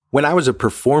When I was a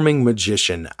performing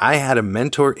magician, I had a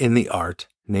mentor in the art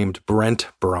named Brent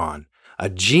Braun, a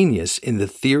genius in the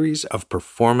theories of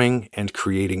performing and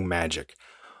creating magic.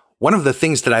 One of the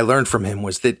things that I learned from him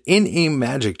was that in a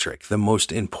magic trick, the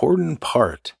most important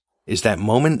part is that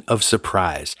moment of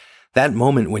surprise, that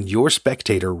moment when your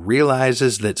spectator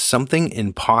realizes that something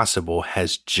impossible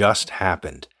has just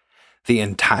happened. The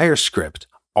entire script,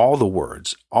 all the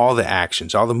words, all the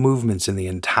actions, all the movements in the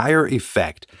entire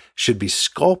effect should be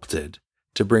sculpted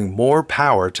to bring more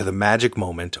power to the magic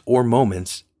moment or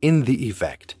moments in the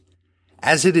effect.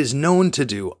 As it is known to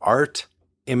do, art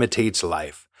imitates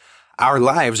life. Our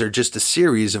lives are just a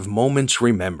series of moments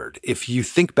remembered. If you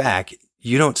think back,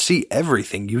 you don't see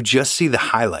everything. You just see the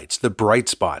highlights, the bright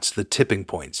spots, the tipping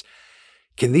points.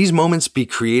 Can these moments be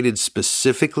created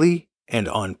specifically and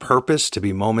on purpose to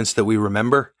be moments that we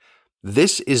remember?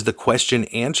 This is the question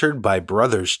answered by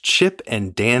brothers Chip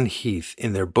and Dan Heath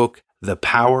in their book, The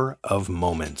Power of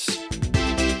Moments.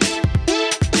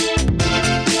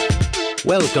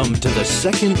 Welcome to the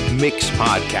Second Mix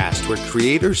podcast, where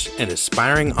creators and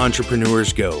aspiring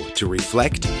entrepreneurs go to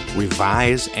reflect,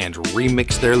 revise, and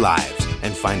remix their lives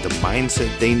and find the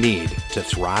mindset they need to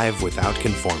thrive without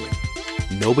conforming.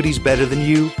 Nobody's better than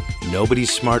you,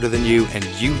 nobody's smarter than you, and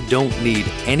you don't need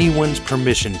anyone's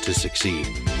permission to succeed.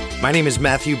 My name is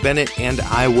Matthew Bennett, and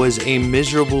I was a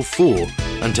miserable fool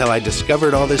until I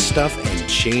discovered all this stuff and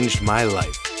changed my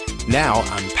life. Now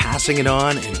I'm passing it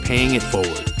on and paying it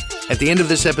forward. At the end of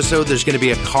this episode, there's going to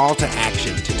be a call to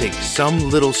action to take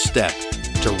some little step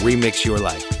to remix your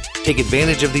life. Take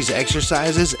advantage of these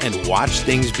exercises and watch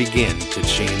things begin to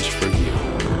change for you.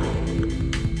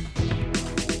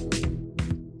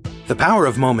 The Power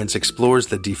of Moments explores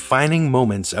the defining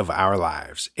moments of our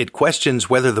lives. It questions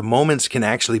whether the moments can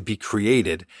actually be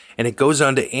created, and it goes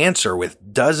on to answer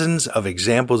with dozens of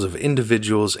examples of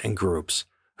individuals and groups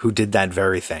who did that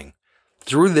very thing.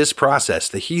 Through this process,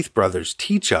 the Heath brothers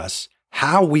teach us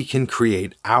how we can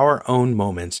create our own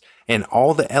moments and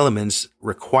all the elements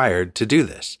required to do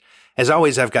this. As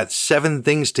always, I've got 7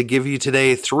 things to give you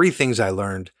today, 3 things I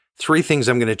learned, 3 things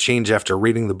I'm going to change after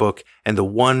reading the book, and the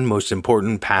one most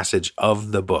important passage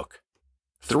of the book.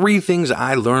 3 things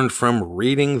I learned from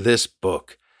reading this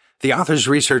book. The author's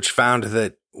research found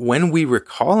that when we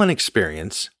recall an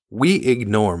experience, we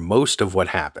ignore most of what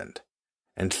happened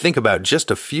and think about just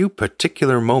a few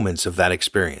particular moments of that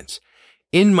experience.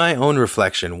 In my own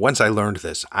reflection, once I learned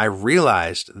this, I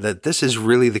realized that this is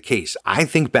really the case. I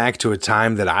think back to a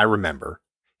time that I remember,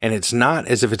 and it's not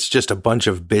as if it's just a bunch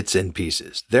of bits and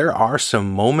pieces. There are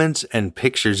some moments and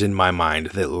pictures in my mind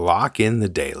that lock in the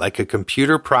day, like a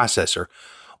computer processor,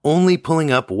 only pulling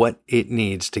up what it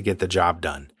needs to get the job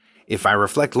done. If I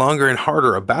reflect longer and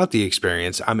harder about the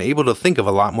experience, I'm able to think of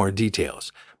a lot more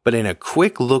details. But in a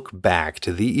quick look back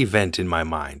to the event in my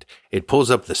mind, it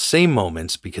pulls up the same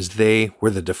moments because they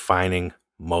were the defining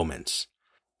moments.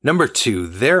 Number 2,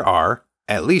 there are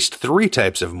at least 3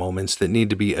 types of moments that need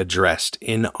to be addressed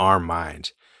in our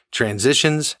minds: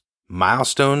 transitions,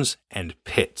 milestones, and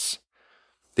pits.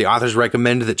 The authors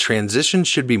recommend that transitions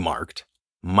should be marked,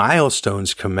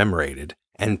 milestones commemorated,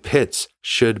 and pits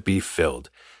should be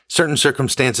filled. Certain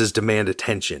circumstances demand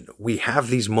attention. We have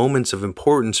these moments of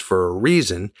importance for a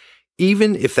reason,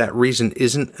 even if that reason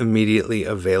isn't immediately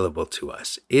available to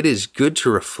us. It is good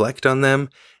to reflect on them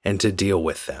and to deal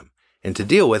with them. And to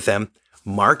deal with them,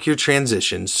 mark your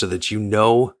transitions so that you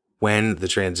know when the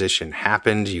transition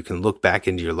happened. You can look back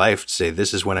into your life to say,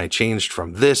 this is when I changed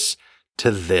from this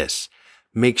to this.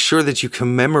 Make sure that you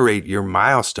commemorate your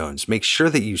milestones. Make sure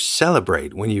that you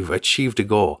celebrate when you've achieved a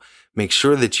goal. Make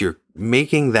sure that you're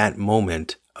making that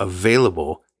moment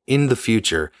available in the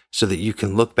future so that you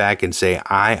can look back and say,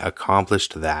 I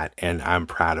accomplished that and I'm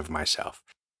proud of myself.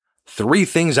 3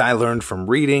 things I learned from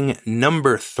reading.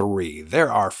 Number 3, there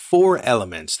are 4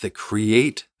 elements that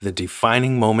create the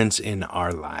defining moments in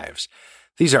our lives.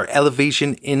 These are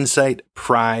elevation, insight,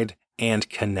 pride, and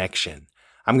connection.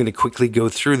 I'm going to quickly go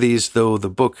through these, though the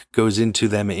book goes into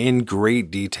them in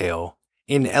great detail.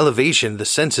 In elevation, the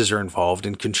senses are involved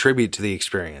and contribute to the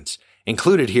experience.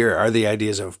 Included here are the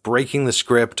ideas of breaking the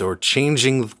script or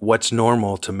changing what's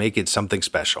normal to make it something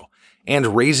special,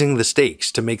 and raising the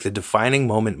stakes to make the defining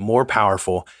moment more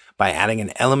powerful by adding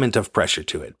an element of pressure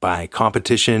to it, by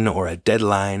competition or a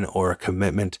deadline or a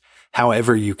commitment,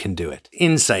 however you can do it.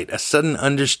 Insight, a sudden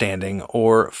understanding,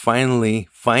 or finally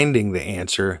finding the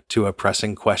answer to a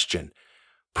pressing question.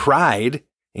 Pride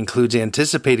includes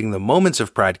anticipating the moments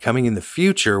of pride coming in the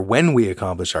future when we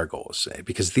accomplish our goals,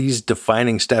 because these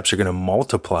defining steps are going to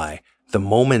multiply the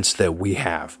moments that we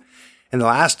have. And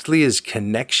lastly is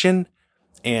connection.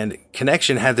 And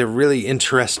connection had the really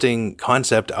interesting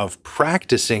concept of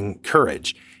practicing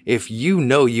courage. If you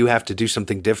know you have to do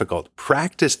something difficult,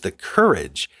 practice the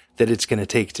courage that it's going to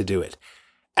take to do it.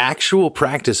 Actual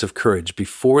practice of courage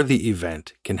before the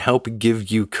event can help give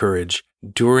you courage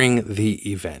during the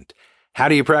event. How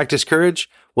do you practice courage?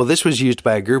 Well, this was used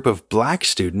by a group of Black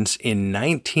students in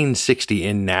 1960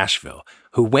 in Nashville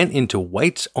who went into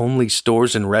whites-only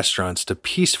stores and restaurants to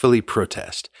peacefully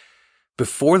protest.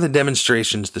 Before the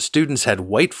demonstrations, the students had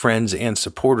white friends and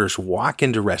supporters walk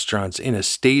into restaurants in a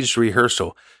staged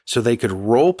rehearsal so they could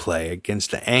role play against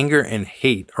the anger and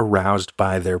hate aroused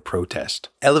by their protest.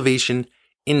 Elevation,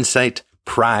 insight,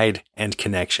 pride, and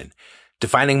connection.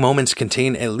 Defining moments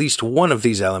contain at least one of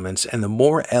these elements, and the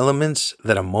more elements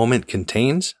that a moment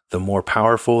contains, the more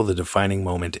powerful the defining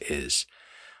moment is.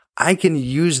 I can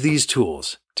use these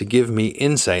tools to give me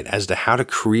insight as to how to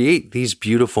create these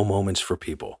beautiful moments for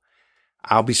people.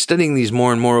 I'll be studying these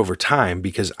more and more over time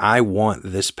because I want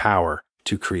this power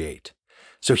to create.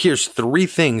 So here's 3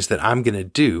 things that I'm going to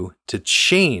do to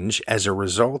change as a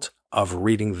result of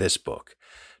reading this book.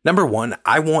 Number 1,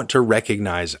 I want to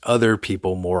recognize other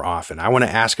people more often. I want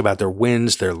to ask about their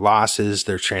wins, their losses,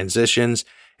 their transitions,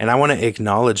 and I want to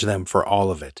acknowledge them for all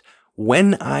of it.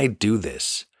 When I do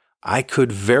this, I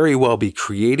could very well be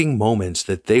creating moments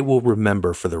that they will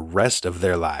remember for the rest of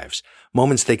their lives.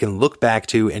 Moments they can look back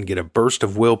to and get a burst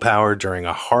of willpower during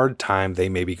a hard time they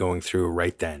may be going through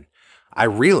right then. I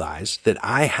realize that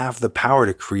I have the power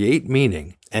to create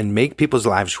meaning and make people's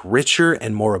lives richer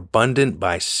and more abundant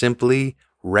by simply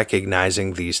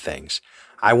recognizing these things.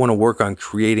 I want to work on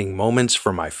creating moments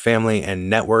for my family and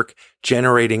network,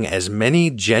 generating as many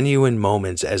genuine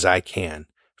moments as I can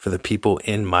for the people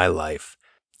in my life.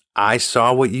 I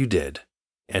saw what you did,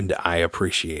 and I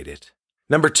appreciate it.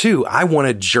 Number 2, I want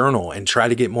to journal and try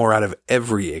to get more out of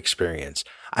every experience.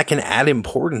 I can add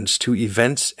importance to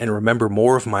events and remember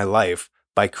more of my life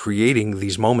by creating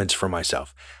these moments for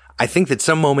myself. I think that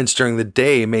some moments during the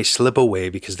day may slip away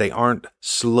because they aren't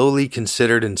slowly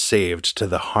considered and saved to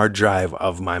the hard drive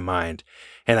of my mind.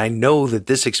 And I know that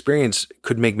this experience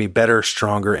could make me better,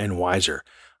 stronger, and wiser.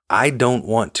 I don't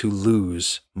want to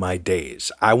lose my days.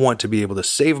 I want to be able to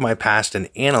save my past and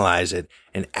analyze it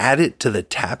and add it to the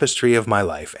tapestry of my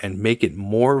life and make it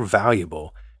more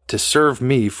valuable to serve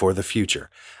me for the future.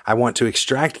 I want to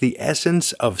extract the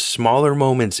essence of smaller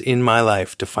moments in my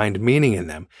life to find meaning in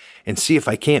them and see if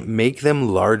I can't make them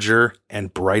larger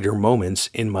and brighter moments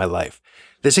in my life.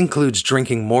 This includes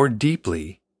drinking more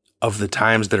deeply of the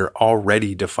times that are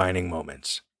already defining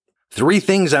moments. 3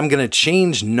 things I'm going to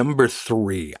change. Number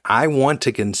 3, I want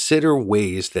to consider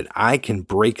ways that I can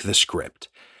break the script.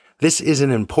 This is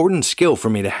an important skill for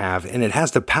me to have, and it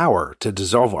has the power to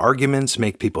dissolve arguments,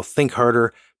 make people think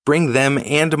harder, bring them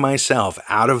and myself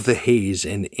out of the haze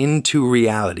and into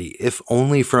reality, if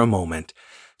only for a moment,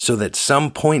 so that some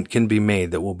point can be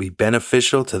made that will be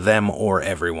beneficial to them or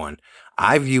everyone.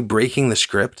 I view breaking the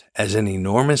script as an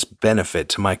enormous benefit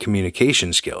to my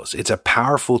communication skills. It's a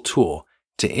powerful tool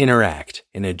to interact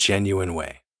in a genuine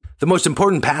way. The most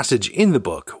important passage in the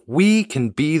book: we can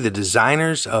be the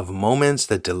designers of moments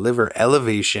that deliver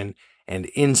elevation and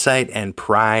insight and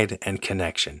pride and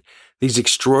connection. These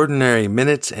extraordinary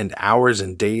minutes and hours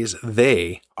and days,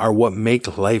 they are what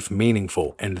make life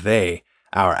meaningful, and they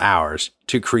are ours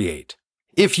to create.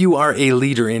 If you are a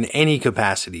leader in any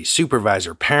capacity,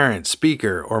 supervisor, parent,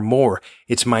 speaker, or more,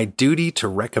 it's my duty to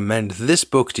recommend this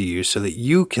book to you so that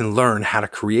you can learn how to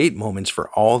create moments for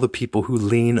all the people who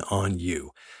lean on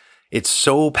you. It's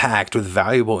so packed with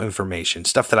valuable information,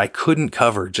 stuff that I couldn't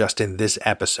cover just in this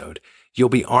episode. You'll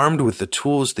be armed with the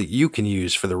tools that you can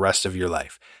use for the rest of your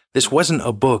life. This wasn't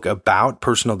a book about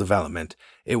personal development.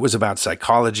 It was about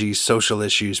psychology, social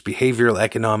issues, behavioral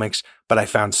economics, but I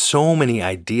found so many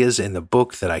ideas in the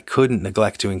book that I couldn't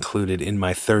neglect to include it in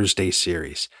my Thursday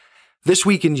series. This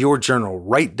week in your journal,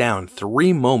 write down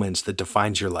 3 moments that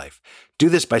defined your life. Do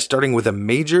this by starting with a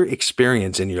major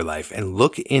experience in your life and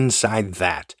look inside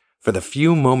that for the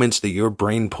few moments that your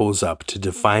brain pulls up to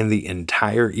define the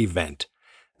entire event.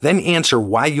 Then answer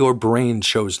why your brain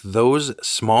chose those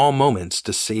small moments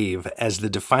to save as the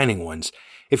defining ones.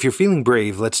 If you're feeling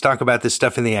brave, let's talk about this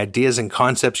stuff in the Ideas and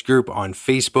Concepts group on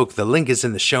Facebook. The link is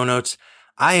in the show notes.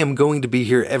 I am going to be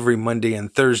here every Monday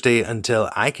and Thursday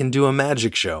until I can do a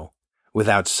magic show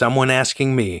without someone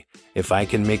asking me if I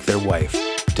can make their wife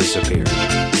disappear.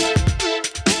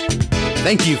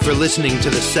 Thank you for listening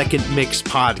to the Second Mix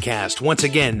podcast. Once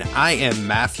again, I am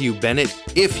Matthew Bennett.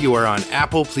 If you are on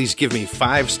Apple, please give me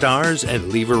 5 stars and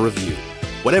leave a review.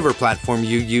 Whatever platform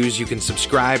you use, you can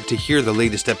subscribe to hear the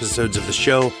latest episodes of the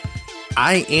show.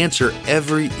 I answer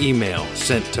every email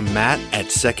sent to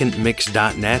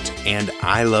matt@secondmix.net, and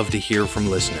I love to hear from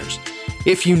listeners.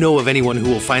 If you know of anyone who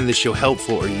will find this show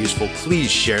helpful or useful,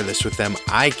 please share this with them.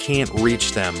 I can't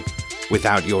reach them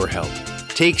without your help.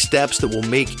 Take steps that will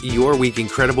make your week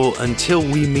incredible. Until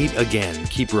we meet again,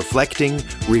 keep reflecting,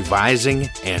 revising,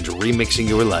 and remixing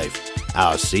your life.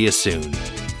 I'll see you soon.